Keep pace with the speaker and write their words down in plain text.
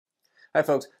Hi,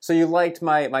 folks. So you liked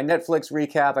my Netflix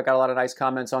recap. I got a lot of nice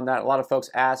comments on that. A lot of folks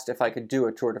asked if I could do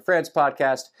a Tour de France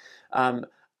podcast. I'm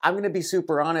going to be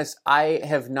super honest. I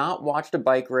have not watched a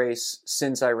bike race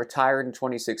since I retired in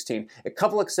 2016. A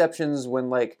couple exceptions when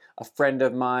like a friend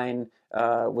of mine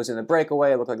was in the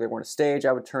breakaway. It looked like they were on a stage.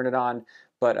 I would turn it on.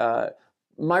 But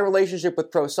my relationship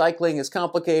with pro cycling is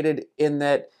complicated in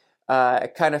that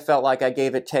it kind of felt like I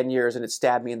gave it 10 years and it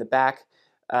stabbed me in the back.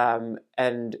 And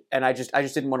I just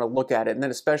didn't want to look at it. And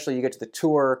then especially you get to the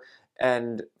Tour,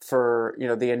 and for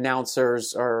the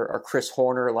announcers are Chris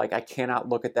Horner, like I cannot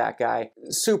look at that guy.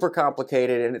 Super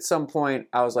complicated. And at some point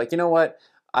I was like, you know what,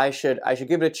 I should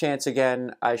give it a chance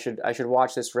again. I should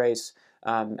watch this race.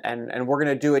 And we're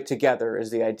gonna do it together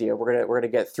is the idea. We're gonna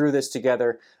get through this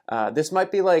together. This might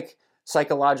be like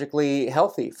psychologically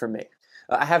healthy for me.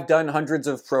 I have done hundreds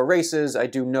of pro races. I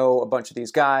do know a bunch of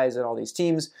these guys and all these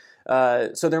teams.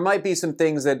 So there might be some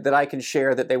things that I can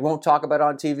share that they won't talk about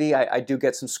on TV. I do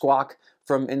get some squawk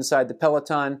from inside the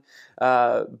peloton.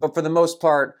 But for the most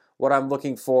part, what I'm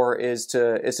looking for is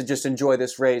to just enjoy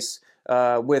this race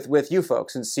with you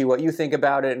folks and see what you think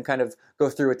about it and kind of go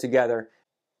through it together.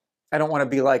 I don't want to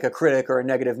be like a critic or a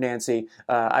negative Nancy.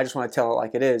 I just want to tell it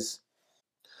like it is.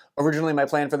 Originally, my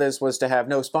plan for this was to have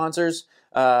no sponsors,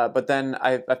 but then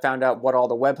I found out what all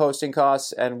the web hosting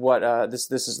costs and what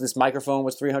this microphone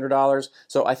was $300.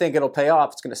 So I think it'll pay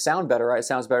off. It's going to sound better, right? It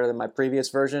sounds better than my previous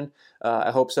version.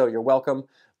 I hope so. You're welcome.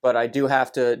 But I do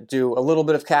have to do a little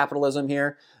bit of capitalism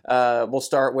here. We'll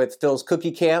start with Phil's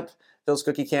Cookie Camp. Phil's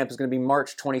Cookie Camp is going to be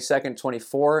March 22nd,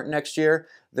 24 next year.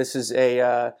 This is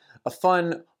a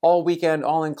fun, all weekend,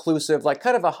 all inclusive, like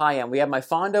kind of a high end. We have my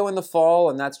Fondo in the fall,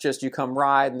 and that's just you come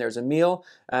ride and there's a meal.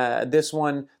 This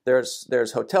one,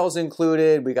 there's hotels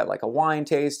included. We got like a wine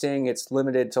tasting. It's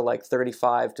limited to like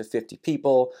 35 to 50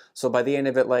 people. So by the end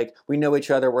of it, like we know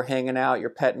each other. We're hanging out. You're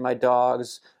petting my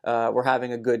dogs. We're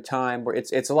having a good time.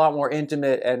 It's a lot more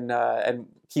intimate and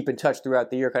keep in touch throughout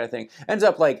the year kind of thing. Ends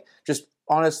up like just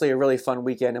honestly a really fun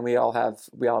weekend, and we all have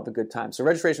a good time. So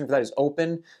registration for that is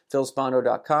open,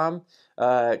 philspondo.com.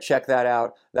 Check that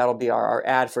out. That'll be our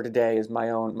ad for today, is my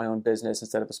own business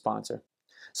instead of a sponsor.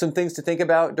 Some things to think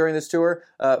about during this tour.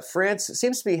 France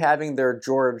seems to be having their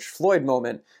George Floyd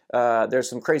moment. There's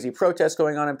some crazy protests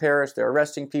going on in Paris. They're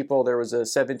arresting people. There was a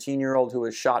 17-year-old who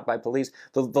was shot by police.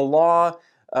 The law,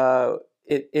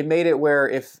 it made it where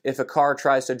if a car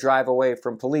tries to drive away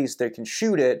from police, they can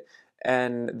shoot it.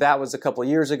 And that was a couple of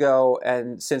years ago,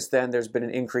 and since then there's been an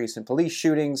increase in police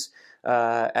shootings,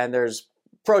 and there's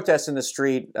protests in the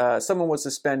street. Someone was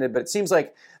suspended, but it seems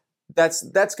like that's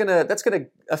gonna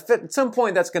at some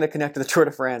point that's gonna connect to the Tour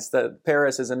de France. That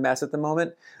Paris is a mess at the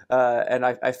moment, and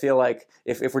I feel like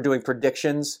if we're doing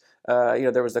predictions,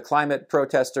 there was the climate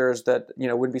protesters that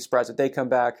wouldn't be surprised if they come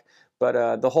back, but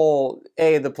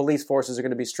the police forces are going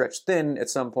to be stretched thin at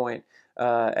some point.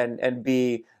 And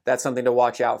B, that's something to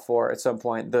watch out for at some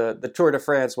point. The Tour de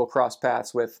France will cross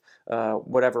paths with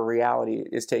whatever reality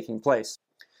is taking place.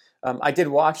 I did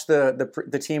watch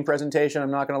the team presentation.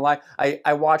 I'm not going to lie.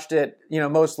 I watched it,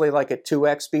 mostly like at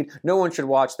 2x speed. No one should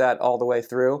watch that all the way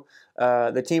through.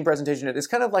 The team presentation is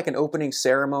kind of like an opening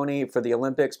ceremony for the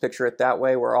Olympics. Picture it that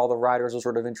way, where all the riders are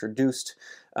sort of introduced.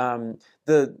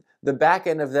 The back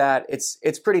end of that,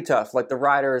 it's pretty tough. Like the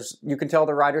riders, you can tell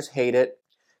the riders hate it,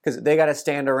 because they got to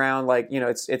stand around like,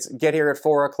 it's get here at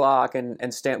 4:00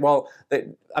 and stand. Well,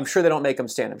 I'm sure they don't make them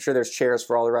stand. I'm sure there's chairs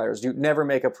for all the riders. You never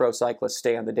make a pro cyclist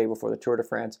stand the day before the Tour de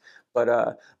France,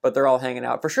 but they're all hanging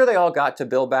out. For sure, they all got to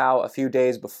Bilbao a few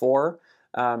days before.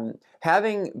 Being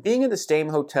in the same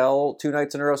hotel 2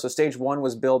 nights in a row, so stage 1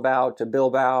 was Bilbao to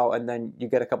Bilbao, and then you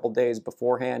get a couple days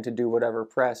beforehand to do whatever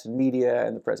press and media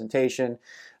and the presentation,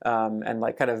 and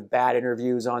like kind of bad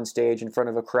interviews on stage in front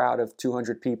of a crowd of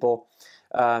 200 people.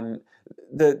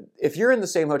 If you're in the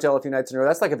same hotel a few nights in a row,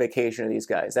 that's like a vacation of these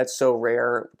guys. That's so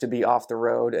rare to be off the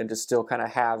road and to still kind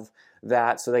of have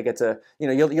that. So they get to,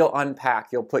 you'll unpack,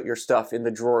 you'll put your stuff in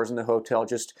the drawers in the hotel.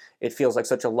 Just, it feels like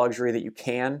such a luxury that you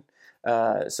can.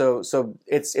 So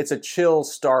it's a chill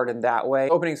start in that way.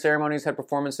 Opening ceremonies had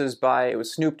performances by, it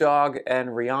was Snoop Dogg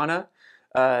and Rihanna.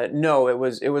 No, it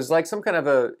was like some kind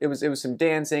of it was some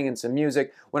dancing and some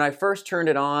music. When I first turned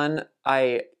it on,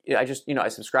 I just, I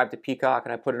subscribed to Peacock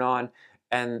and I put it on,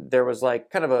 and there was like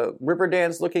kind of a river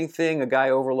dance looking thing, a guy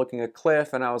overlooking a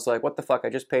cliff, and I was like, what the fuck, I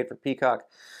just paid for Peacock.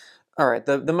 All right,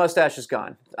 the mustache is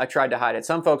gone. I tried to hide it.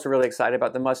 Some folks were really excited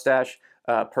about the mustache.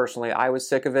 Personally, I was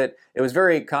sick of it. It was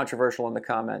very controversial in the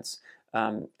comments.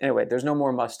 Anyway, there's no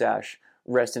more mustache.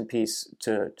 Rest in peace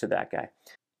to that guy.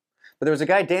 But there was a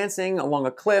guy dancing along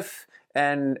a cliff,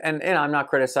 and I'm not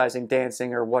criticizing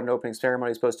dancing or what an opening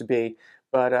ceremony is supposed to be,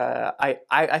 But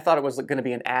I thought it was going to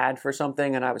be an ad for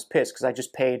something, and I was pissed because I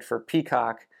just paid for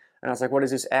Peacock, and I was like, "What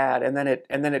is this ad?" And then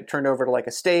it turned over to like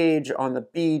a stage on the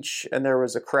beach, and there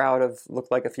was a crowd of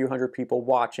looked like a few hundred people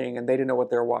watching, and they didn't know what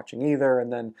they were watching either.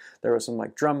 And then there was some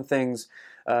like drum things.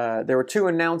 There were two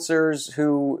announcers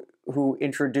who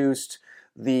introduced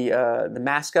the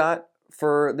mascot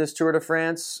for this Tour de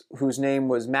France, whose name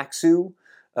was Maxu,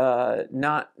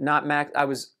 not Max.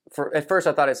 At first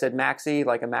I thought it said Maxi,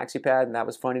 like a maxi pad, and that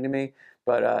was funny to me.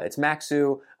 But it's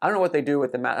Maxu. I don't know what they do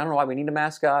with I don't know why we need a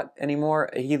mascot anymore.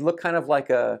 He looked kind of like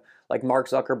Mark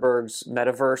Zuckerberg's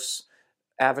metaverse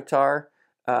avatar.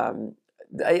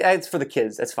 It's for the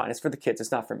kids. That's fine. It's for the kids.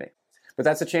 It's not for me. But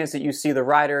that's a chance that you see the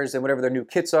riders and whatever their new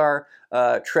kits are.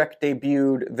 Trek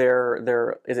debuted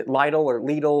their is it Lidl or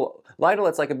Lidl? Lidl,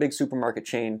 it's like a big supermarket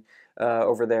chain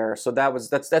over there. So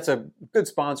that's a good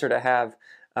sponsor to have.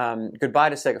 Goodbye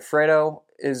to Segafredo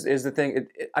is the thing.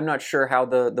 I'm not sure how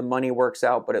the money works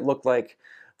out, but it looked like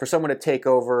for someone to take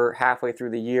over halfway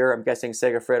through the year, I'm guessing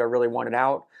Segafredo really wanted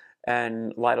out,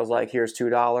 and Lidl's like, here's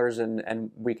 $2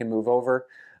 and we can move over.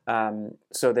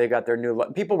 So they got their new.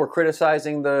 People were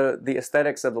criticizing the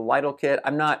aesthetics of the Lidl kit. I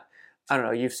don't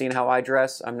know. You've seen how I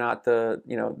dress. I'm not the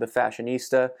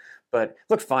fashionista, but it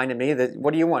looked fine to me.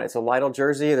 What do you want? It's a Lidl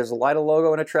jersey. There's a Lidl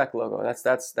logo and a Trek logo.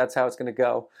 That's how it's going to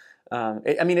go.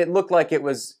 It looked like it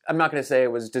was. I'm not going to say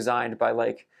it was designed by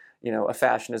a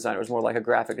fashion designer. It was more like a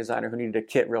graphic designer who needed a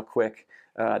kit real quick.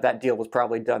 That deal was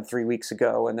probably done 3 weeks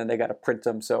ago, and then they got to print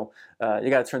them. So you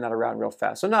got to turn that around real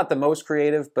fast. So not the most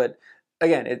creative, but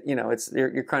again,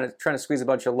 you're kind of trying to squeeze a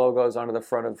bunch of logos onto the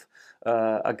front of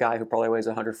a guy who probably weighs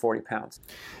 140 pounds.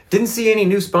 Didn't see any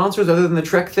new sponsors other than the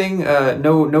Trek thing.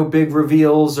 No big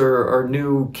reveals or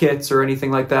new kits or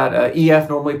anything like that. EF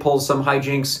normally pulls some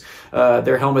hijinks.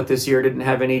 Their helmet this year didn't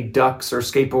have any ducks or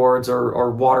skateboards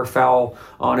or waterfowl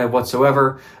on it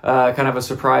whatsoever. Kind of a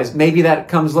surprise. Maybe that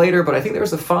comes later, but I think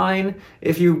there's a fine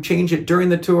if you change it during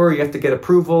the tour. You have to get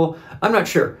approval. I'm not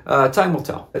sure. Time will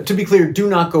tell. To be clear, do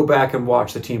not go back and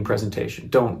watch the team presentation.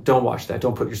 Don't watch that.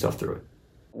 Don't put yourself through it.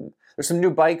 There's some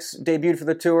new bikes debuted for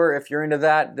the tour. If you're into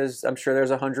that, I'm sure there's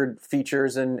 100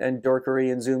 features and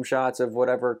dorkery and zoom shots of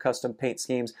whatever custom paint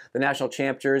schemes. The national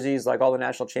champ jerseys, like all the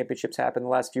national championships happened the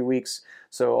last few weeks,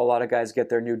 so a lot of guys get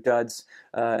their new duds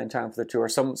in time for the tour.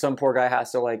 Some poor guy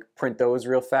has to print those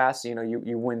real fast.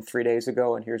 You win 3 days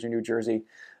ago, and here's your new jersey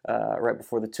right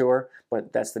before the tour.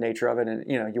 But that's the nature of it, and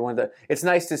it's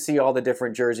nice to see all the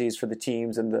different jerseys for the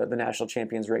teams and the national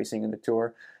champions racing in the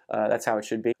tour. That's how it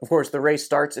should be. Of course, the race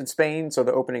starts in Spain, so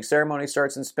the opening ceremony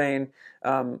starts in Spain.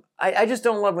 I just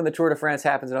don't love when the Tour de France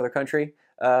happens in another country.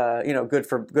 Good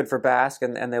for Basque,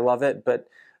 and they love it. But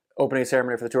opening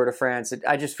ceremony for the Tour de France,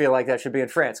 I just feel like that should be in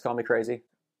France. Call me crazy.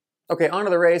 Okay, on to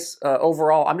the race.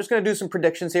 Overall, I'm just going to do some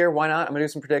predictions here. Why not? I'm going to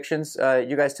do some predictions.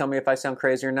 You guys tell me if I sound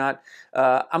crazy or not.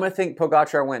 I'm going to think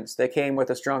Pogacar wins. They came with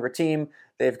a stronger team.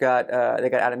 They got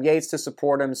Adam Yates to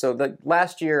support him. So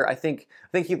last year, I think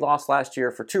he lost last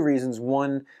year for two reasons.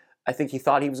 One, I think he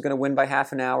thought he was going to win by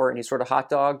half an hour, and he sort of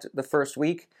hot-dogged the first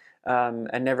week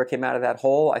and never came out of that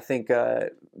hole. I think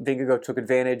Vingegaard took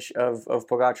advantage of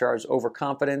Pogacar's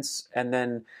overconfidence, and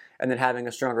then having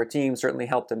a stronger team certainly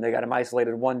helped him. They got him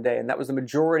isolated one day, and that was the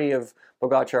majority of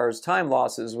Pogacar's time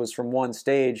losses was from one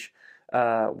stage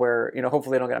where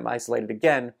hopefully they don't get him isolated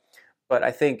again. But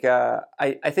I think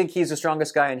he's the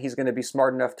strongest guy, and he's going to be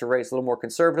smart enough to race a little more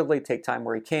conservatively, take time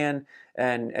where he can,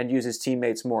 and use his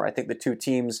teammates more. I think the two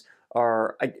teams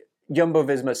are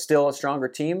Jumbo-Visma is still a stronger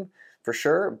team for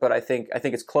sure, but I think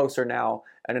it's closer now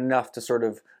and enough to sort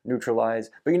of neutralize.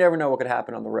 But you never know what could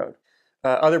happen on the road.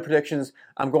 Other predictions,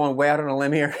 I'm going way out on a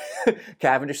limb here.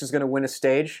 Cavendish is going to win a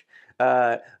stage.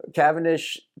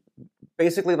 Cavendish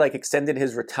basically extended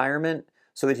his retirement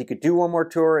so that he could do one more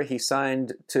tour. He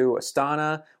signed to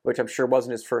Astana, which I'm sure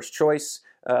wasn't his first choice.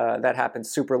 That happened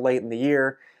super late in the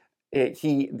year.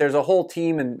 There's a whole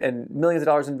team and millions of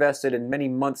dollars invested and many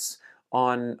months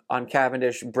on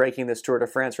Cavendish breaking this Tour de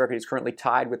France record. He's currently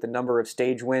tied with the number of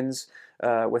stage wins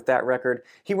with that record.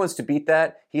 He wants to beat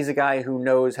that. He's a guy who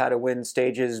knows how to win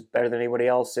stages better than anybody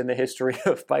else in the history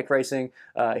of bike racing.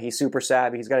 He's super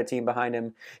savvy. He's got a team behind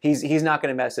him. He's not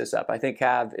going to mess this up. I think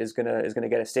Cav is gonna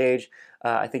get a stage.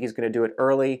 I think he's going to do it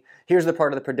early. Here's the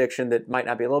part of the prediction that might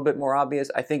not be a little bit more obvious.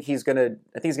 I think he's gonna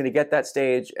get that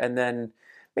stage and then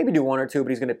maybe do one or two,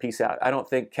 but he's going to peace out. I don't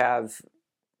think Cav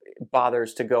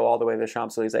bothers to go all the way to the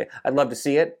Champs-Elysees. I'd love to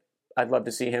see it. I'd love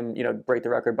to see him, break the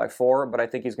record by 4, but I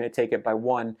think he's going to take it by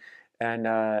 1. And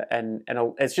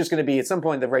it's just going to be, at some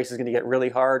point, the race is going to get really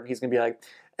hard. He's going to be like,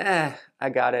 I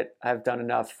got it. I've done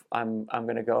enough. I'm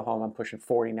going to go home. I'm pushing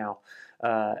 40 now.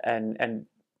 And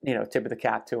tip of the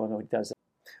cap to him when he does it.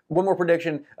 One more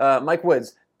prediction: Mike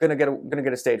Woods gonna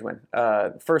get a stage win.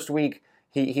 First week,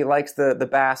 he likes the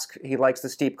Basque, he likes the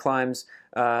steep climbs,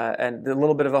 and a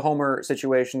little bit of a homer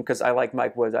situation because I like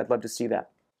Mike Woods. I'd love to see that.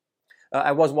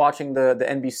 I was watching the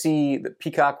NBC, the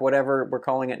Peacock, whatever we're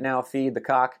calling it now, feed, the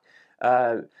cock.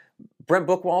 Brent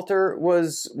Bookwalter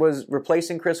was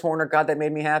replacing Chris Horner. God, that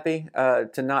made me happy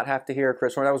to not have to hear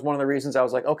Chris Horner. That was one of the reasons I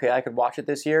was like, okay, I could watch it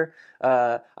this year.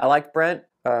 I liked Brent.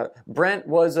 Brent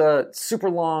was a super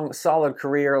long, solid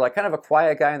career, like kind of a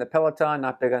quiet guy in the peloton,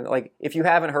 not big on, like, if you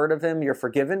haven't heard of him, you're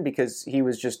forgiven because he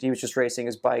was just racing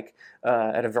his bike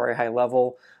at a very high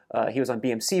level. He was on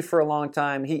BMC for a long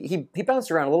time. He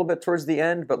bounced around a little bit towards the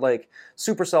end, but like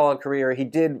super solid career. He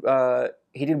did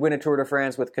win a Tour de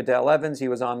France with Cadel Evans. He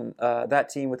was on that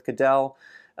team with Cadel,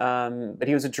 but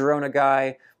he was a Girona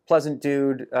guy. Pleasant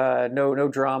dude, no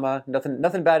drama,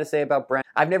 nothing bad to say about Brent.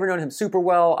 I've never known him super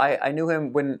well. I knew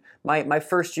him when my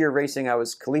first year racing. I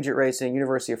was collegiate racing,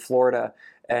 University of Florida,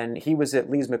 and he was at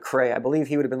Lees McRae. I believe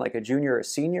he would have been like a junior or a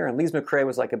senior, and Lees McRae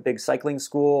was like a big cycling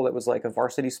school. It was like a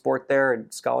varsity sport there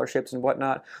and scholarships and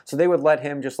whatnot. So they would let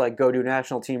him just like go do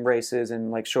national team races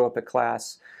and like show up at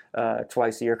class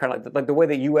twice a year, kind of like the way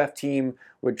the UF team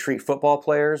would treat football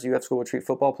players. UF school would treat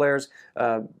football players.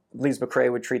 Lees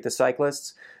McRae would treat the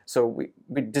cyclists. So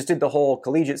we just did the whole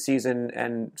collegiate season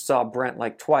and saw Brent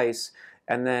like twice.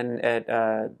 And then at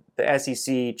the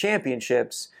SEC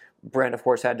championships, Brent, of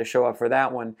course, had to show up for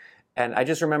that one. And I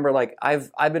just remember, like,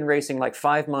 I've been racing like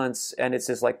 5 months, and it's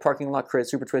this like parking lot crit,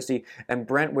 super twisty, and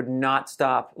Brent would not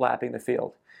stop lapping the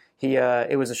field.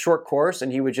 It was a short course,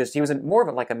 and he was more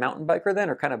of like a mountain biker then,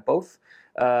 or kind of both,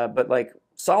 but like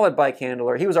solid bike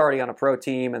handler. He was already on a pro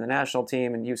team and the national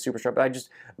team, and he was super sharp. But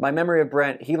my memory of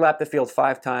Brent, he lapped the field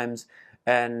 5 times,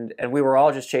 and we were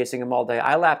all just chasing him all day.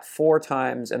 I lapped 4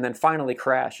 times, and then finally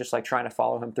crashed, just like trying to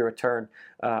follow him through a turn.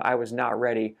 I was not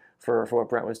ready for what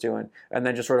Brent was doing, and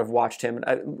then just sort of watched him.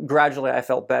 Gradually, I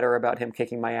felt better about him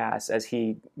kicking my ass as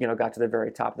he, got to the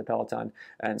very top of the peloton.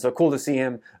 And so cool to see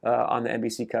him on the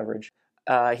NBC coverage.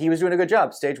 He was doing a good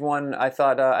job. Stage 1, I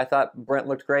thought Brent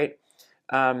looked great.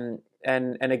 And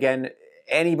again,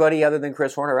 anybody other than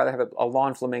Chris Horner, I'd rather have a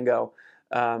lawn flamingo.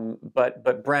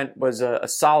 But Brent was a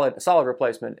solid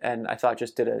replacement, and I thought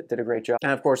just did a great job.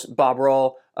 And of course, Bob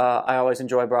Roll. I always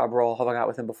enjoy Bob Roll. Hung out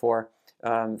with him before.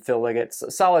 Phil Liggett,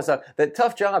 solid stuff. The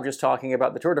tough job just talking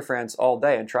about the Tour de France all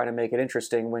day and trying to make it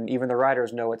interesting when even the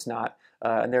riders know it's not,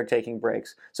 and they're taking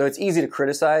breaks. So it's easy to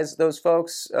criticize those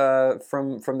folks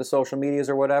from the social medias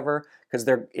or whatever, because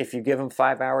if you give them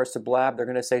 5 hours to blab, they're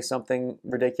going to say something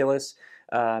ridiculous.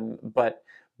 But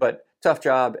tough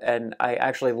job, and I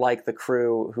actually like the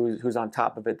crew who's on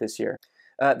top of it this year.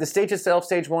 The stage itself,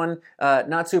 stage 1,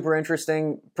 not super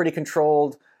interesting, pretty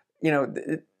controlled.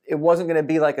 It wasn't going to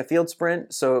be like a field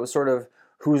sprint, so it was sort of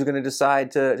who's going to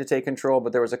decide to take control,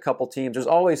 but there was a couple teams. There's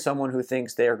always someone who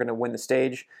thinks they are going to win the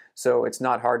stage, so it's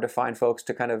not hard to find folks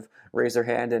to kind of raise their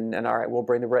hand and all right, we'll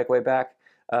bring the breakaway back.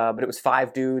 But it was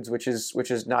 5 dudes, which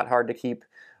is not hard to keep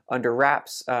under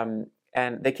wraps.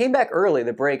 And they came back early.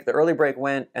 The early break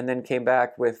went and then came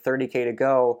back with 30K to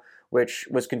go, which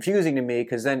was confusing to me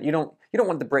because then you don't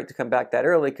want the break to come back that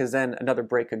early because then another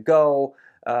break could go.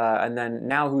 And then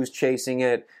now who's chasing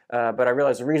it? But I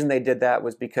realized the reason they did that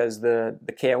was because the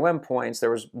KOM points,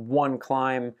 there was one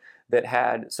climb that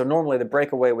had, so normally the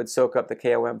breakaway would soak up the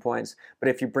KOM points, but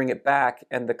if you bring it back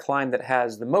and the climb that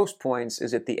has the most points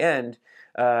is at the end,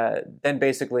 then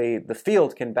basically the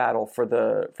field can battle for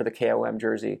the KOM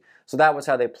jersey. So that was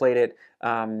how they played it.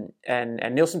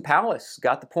 And Nielsen Powless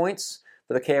got the points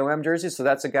for the KOM jersey. So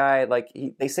that's a guy,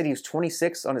 they said he was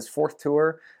 26 on his 4th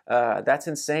tour. That's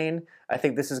insane. I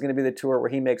think this is going to be the tour where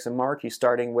he makes a mark. He's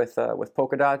starting with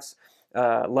polka dots.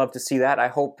 Love to see that. I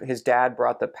hope his dad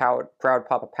brought the proud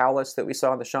Papa Powless that we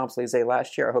saw in the Champs-Élysées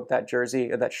last year. I hope that jersey,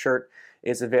 that shirt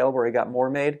is available, or he got more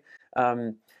made.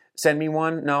 Send me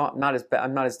one. No, I'm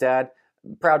not his dad.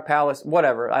 Proud Powless,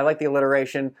 whatever. I like the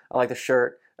alliteration. I like the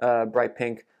shirt, bright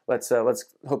pink. Let's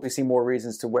hope we see more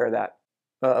reasons to wear that.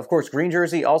 Of course, green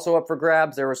jersey also up for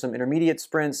grabs. There were some intermediate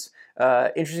sprints.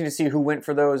 Interesting to see who went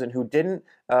for those and who didn't.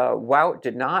 Wout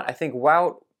did not. I think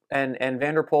Wout and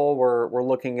Van der Poel were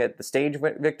looking at the stage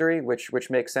victory, which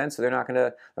makes sense. So they're not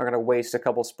gonna waste a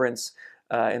couple sprints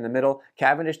in the middle.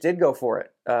 Cavendish did go for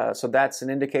it. So that's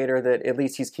an indicator that at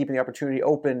least he's keeping the opportunity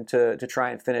open to try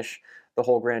and finish the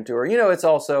whole Grand Tour. It's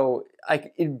also,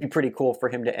 it'd be pretty cool for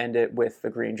him to end it with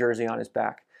the green jersey on his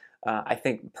back. I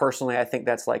think personally,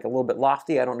 that's like a little bit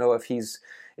lofty. I don't know if he's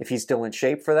if he's still in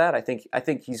shape for that. I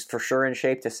think he's for sure in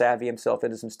shape to savvy himself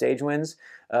into some stage wins.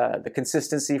 The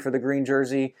consistency for the green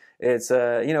jersey, it's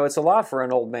it's a lot for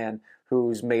an old man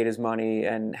who's made his money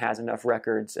and has enough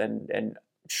records and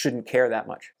shouldn't care that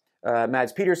much.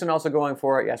 Mads Peterson also going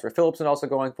for it. Jasper Philipsen also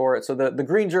going for it. So the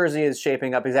green jersey is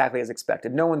shaping up exactly as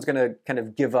expected. No one's going to kind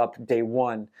of give up day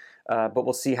one, but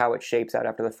we'll see how it shapes out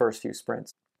after the first few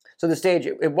sprints. So the stage,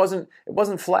 it wasn't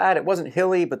flat, it wasn't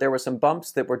hilly, but there were some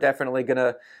bumps that were definitely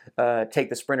going to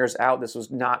take the sprinters out. This was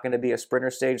not going to be a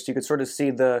sprinter stage, so you could sort of see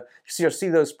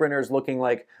those sprinters looking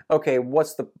like, okay,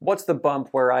 what's the bump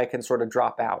where I can sort of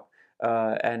drop out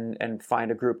and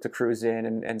find a group to cruise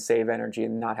in and save energy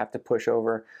and not have to push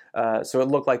over. So it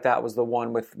looked like that was the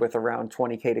one with around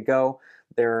 20K to go.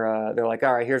 They're like,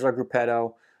 all right, here's our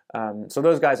gruppetto. So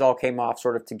those guys all came off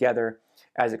sort of together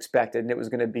as expected, and it was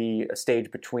going to be a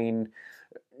stage between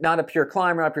not a pure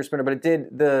climber, not a pure sprinter, but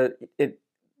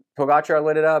Pogacar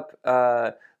lit it up.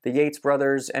 The Yates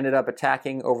brothers ended up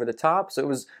attacking over the top, so it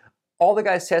was all the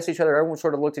guys test each other. Everyone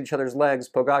sort of looked at each other's legs.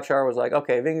 Pogacar was like,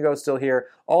 okay, Vingegaard's still here.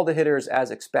 All the hitters, as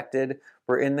expected,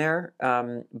 were in there,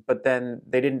 but then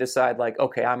they didn't decide like,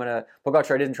 okay,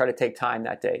 Pogacar didn't try to take time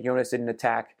that day. Jonas didn't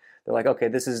attack. They're like, okay,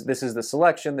 this is the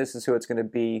selection. This is who it's going to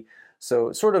be.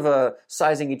 So sort of a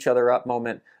sizing each other up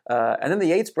moment. And then the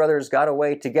Yates brothers got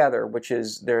away together, which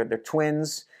is they're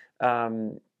twins.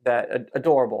 That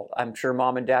adorable. I'm sure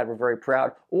mom and dad were very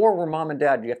proud. Or were mom and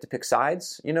dad? Do you have to pick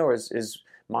sides? Is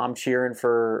mom cheering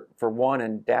for one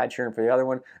and dad cheering for the other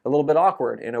one? A little bit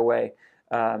awkward in a way.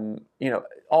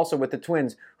 Also with the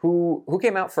twins, who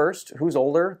came out first? Who's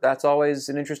older? That's always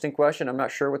an interesting question. I'm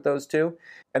not sure with those two.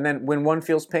 And then when one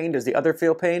feels pain, does the other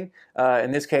feel pain?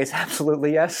 In this case,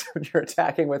 absolutely yes. When you're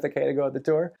attacking with a K to go at the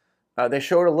Tour. They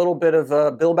showed a little bit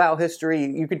of Bilbao history.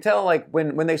 You can tell like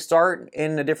when they start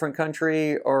in a different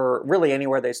country or really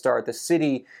anywhere they start, the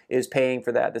city is paying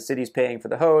for that. The city's paying for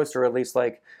the host, or at least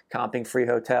like comping free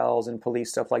hotels and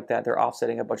police stuff like that. They're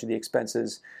offsetting a bunch of the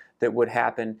expenses that would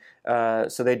happen.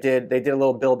 So they did a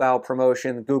little Bilbao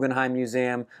promotion. The Guggenheim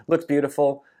Museum looks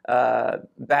beautiful.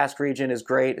 Basque region is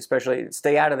great, especially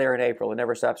stay out of there in April. It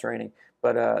never stops raining.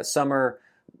 But summer,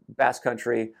 Basque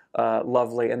Country,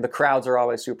 lovely, and the crowds are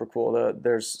always super cool.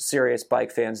 There's serious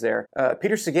bike fans there.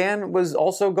 Peter Sagan was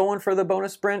also going for the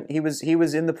bonus sprint. He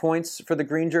was in the points for the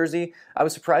green jersey. I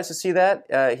was surprised to see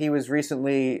that. He was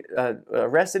recently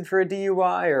arrested for a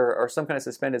DUI or some kind of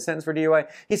suspended sentence for DUI.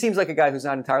 He seems like a guy who's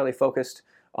not entirely focused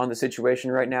on the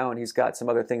situation right now, and he's got some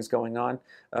other things going on.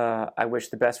 I wish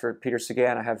the best for Peter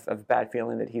Sagan. I have a bad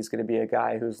feeling that he's going to be a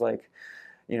guy who's like,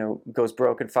 goes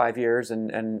broke in 5 years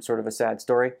and sort of a sad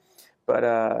story.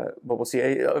 But we'll see.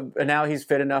 And now he's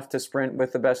fit enough to sprint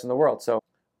with the best in the world. So,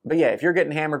 but yeah, if you're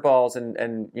getting hammered balls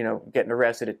and getting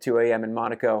arrested at 2 a.m. in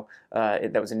Monaco,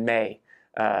 that was in May,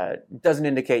 doesn't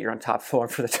indicate you're on top form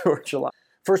for the Tour of July.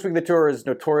 First week of the Tour is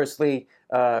notoriously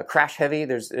crash heavy.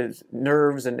 There's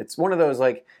nerves, and it's one of those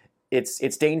like,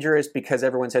 it's dangerous because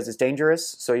everyone says it's dangerous.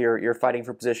 So you're fighting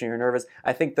for position. You're nervous.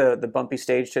 I think the bumpy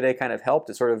stage today kind of helped.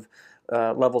 It sort of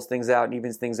levels things out and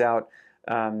evens things out.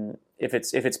 If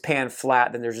it's pan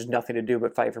flat, then there's just nothing to do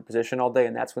but fight for position all day,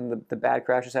 and that's when the bad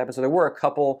crashes happen. So there were a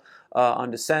couple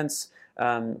on descents.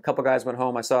 A couple guys went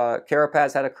home. I saw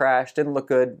Carapaz had a crash. Didn't look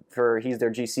good he's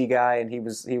their GC guy, and he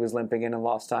was limping in and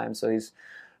lost time. So he's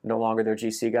no longer their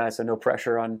GC guy. So no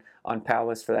pressure on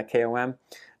Paulus for that KOM.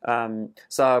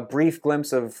 Saw a brief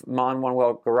glimpse of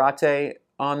Manuel Garate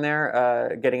on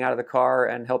there, getting out of the car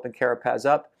and helping Carapaz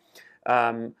up.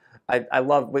 I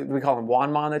love, we call him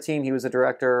Juanma on the team. He was the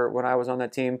director when I was on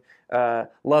that team.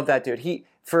 Love that dude.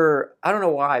 I don't know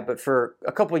why, but for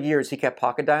a couple of years, he kept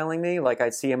pocket dialing me. Like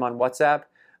I'd see him on WhatsApp,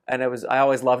 and I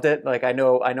always loved it. Like I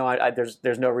know,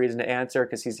 there's no reason to answer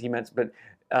because he meant, but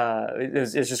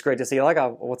it's just great to see. Like,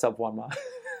 oh, what's up, Juanma?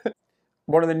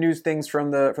 One of the news things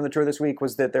from the Tour this week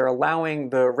was that they're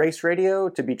allowing the race radio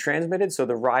to be transmitted, so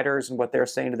the riders and what they're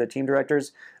saying to the team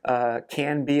directors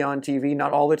can be on TV.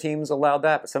 Not all the teams allowed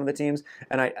that, but some of the teams.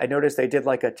 And I noticed they did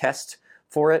like a test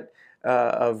for it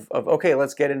of okay,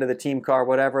 let's get into the team car,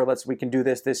 whatever. We can do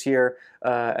this year.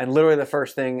 And literally the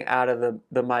first thing out of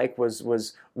the mic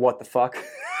was what the fuck.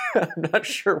 I'm not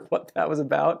sure what that was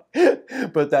about,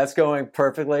 but that's going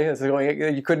perfectly.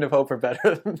 You couldn't have hoped for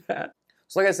better than that.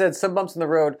 So like I said, some bumps in the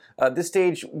road. This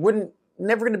stage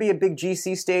never going to be a big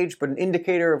GC stage, but an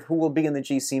indicator of who will be in the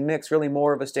GC mix. Really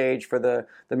more of a stage for the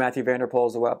Mathieu van der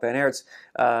Poels, the Wout van Aerts.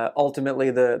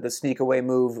 Ultimately, the sneak away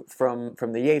move from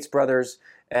the Yates brothers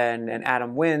and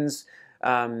Adam wins.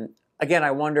 again,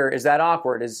 I wonder, is that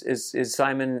awkward? Is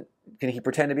Simon, can he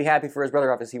pretend to be happy for his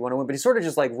brother off? Does he want to win? But he sort of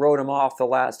just like rode him off the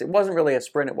last. It wasn't really a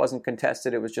sprint. It wasn't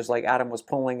contested. It was just like Adam was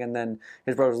pulling and then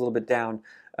his brother was a little bit down.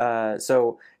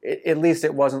 At least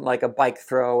it wasn't like a bike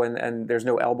throw and there's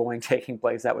no elbowing taking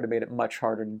place. That would have made it much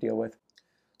harder to deal with.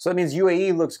 So that means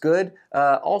UAE looks good.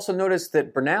 Also notice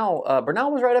that Bernal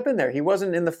was right up in there. He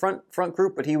wasn't in the front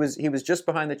group, but he was just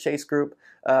behind the chase group.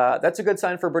 That's a good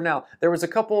sign for Bernal. There was a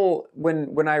couple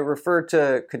when I referred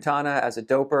to Quintana as a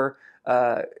doper.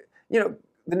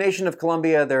 The nation of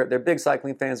Colombia, they're big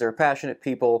cycling fans. They're passionate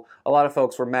people. A lot of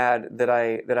folks were mad that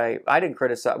I didn't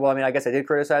criticize. Well, I mean, I guess I did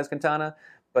criticize Quintana,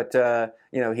 but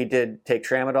he did take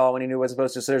tramadol when he knew he wasn't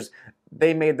supposed to. So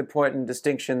they made the point and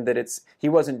distinction that he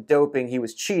wasn't doping, he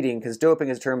was cheating, because doping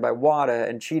is determined by WADA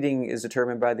and cheating is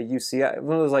determined by the UCI. It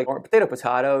was like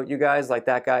potato, you guys. Like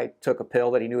that guy took a pill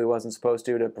that he knew he wasn't supposed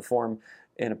to perform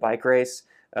in a bike race.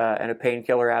 And a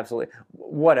painkiller, absolutely,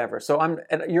 whatever. So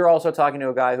you're also talking to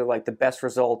a guy who, like, the best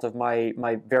result of my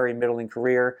very middling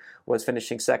career was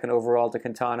finishing second overall to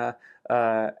Quintana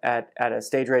at a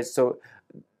stage race. So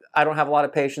I don't have a lot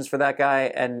of patience for that guy,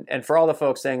 and for all the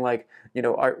folks saying, like,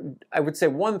 I would say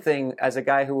one thing as a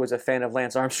guy who was a fan of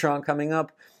Lance Armstrong coming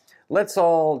up, let's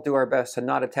all do our best to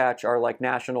not attach our like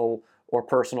national or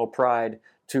personal pride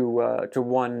to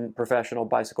one professional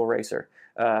bicycle racer.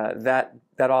 That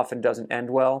often doesn't end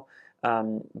well.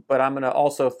 But I'm going to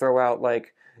also throw out,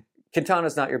 like,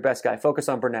 Quintana's not your best guy. Focus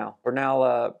on Bernal.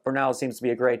 Bernal seems to be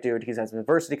a great dude. He has some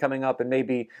adversity coming up, and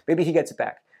maybe he gets it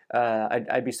back.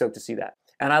 I'd be stoked to see that.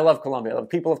 And I love Colombia. I love the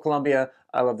people of Colombia.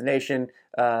 I love the nation.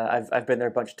 I've been there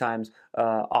a bunch of times.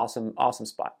 Awesome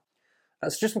spot.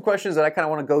 It's just some questions that I kind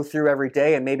of want to go through every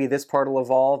day, and maybe this part will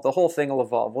evolve. The whole thing will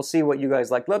evolve. We'll see what you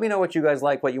guys like. Let me know what you guys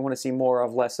like, what you want to see more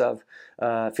of, less of.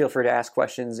 Feel free to ask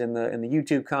questions in the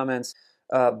YouTube comments.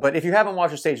 But if you haven't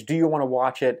watched the stage, do you want to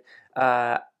watch it?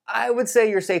 I would say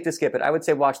you're safe to skip it. I would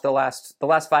say watch the last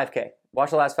 5K. Watch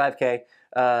the last 5K.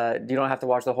 You don't have to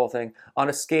watch the whole thing. On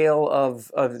a scale of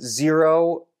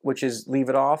 0, which is leave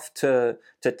it off, to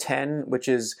 10, which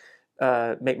is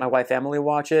make my wife Emily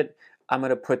watch it, I'm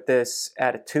going to put this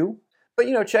at a 2. But,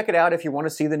 check it out if you want to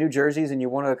see the new jerseys and you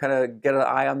want to kind of get an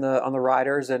eye on the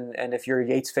riders. And if you're a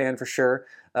Yates fan, for sure,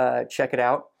 check it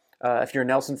out. If you're a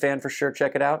Nelson fan, for sure,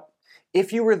 check it out.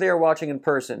 If you were there watching in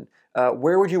person,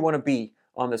 where would you want to be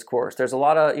on this course? There's a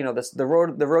lot of, the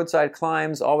roadside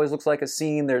climbs always looks like a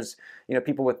scene. There's,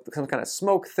 people with some kind of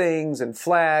smoke things and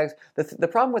flags. The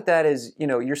problem with that is,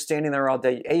 you're standing there all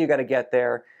day. You got to get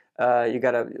there. You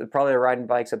got to probably riding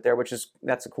bikes up there,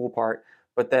 that's the cool part.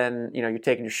 But then, you're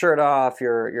taking your shirt off,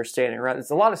 you're standing around. It's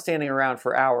a lot of standing around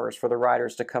for hours for the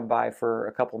riders to come by for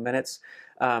a couple minutes.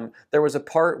 There was a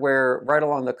part where right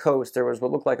along the coast, there was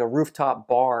what looked like a rooftop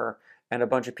bar and a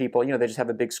bunch of people, they just have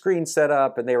a big screen set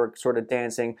up and they were sort of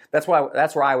dancing. That's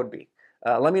where I would be.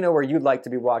 Let me know where you'd like to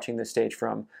be watching this stage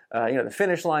from. The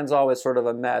finish line's always sort of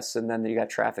a mess, and then you got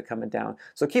traffic coming down.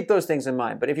 So keep those things in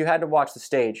mind. But if you had to watch the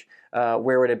stage,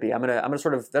 where would it be? I'm gonna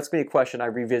sort of, that's gonna be a question I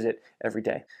revisit every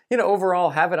day.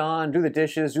 Overall, have it on, do the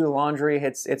dishes, do the laundry.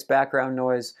 It's background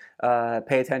noise.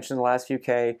 Pay attention to the last few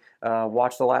K.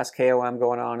 Watch the last KOM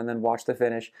going on, and then watch the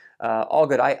finish. All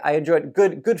good. I enjoyed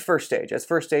good first stage. As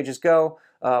first stages go,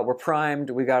 we're primed.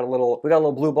 We got a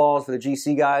little blue balls for the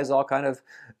GC guys, all kind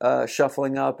of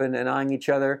shuffling up and eyeing each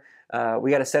other.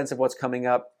 We got a sense of what's coming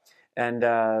up, and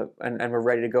we're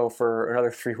ready to go for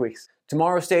another 3 weeks.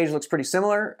 Tomorrow's stage looks pretty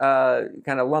similar,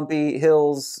 kind of lumpy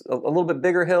hills, a little bit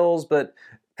bigger hills, but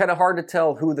kind of hard to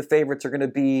tell who the favorites are going to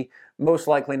be. Most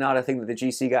likely not a thing that the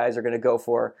GC guys are going to go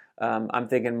for. I'm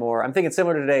thinking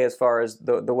similar to today as far as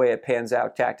the way it pans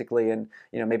out tactically, and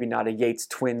maybe not a Yates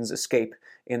twins escape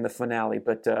in the finale,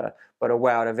 but a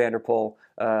Wout, a Vanderpool,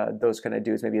 those kind of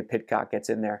dudes. Maybe a Pidcock gets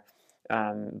in there.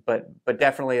 But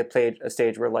definitely a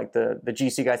stage where like the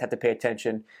GC guys have to pay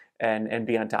attention and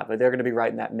be on top of it. They're going to be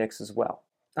right in that mix as well.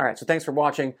 All right, so thanks for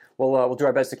watching. We'll do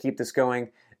our best to keep this going,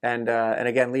 and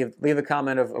again, leave a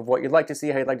comment of what you'd like to see,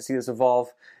 how you'd like to see this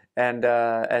evolve,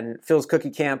 and Phil's Cookie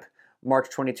Camp, March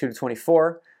 22 to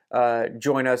 24.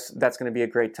 Join us. That's going to be a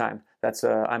great time.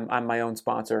 I'm my own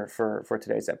sponsor for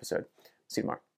today's episode. See you tomorrow.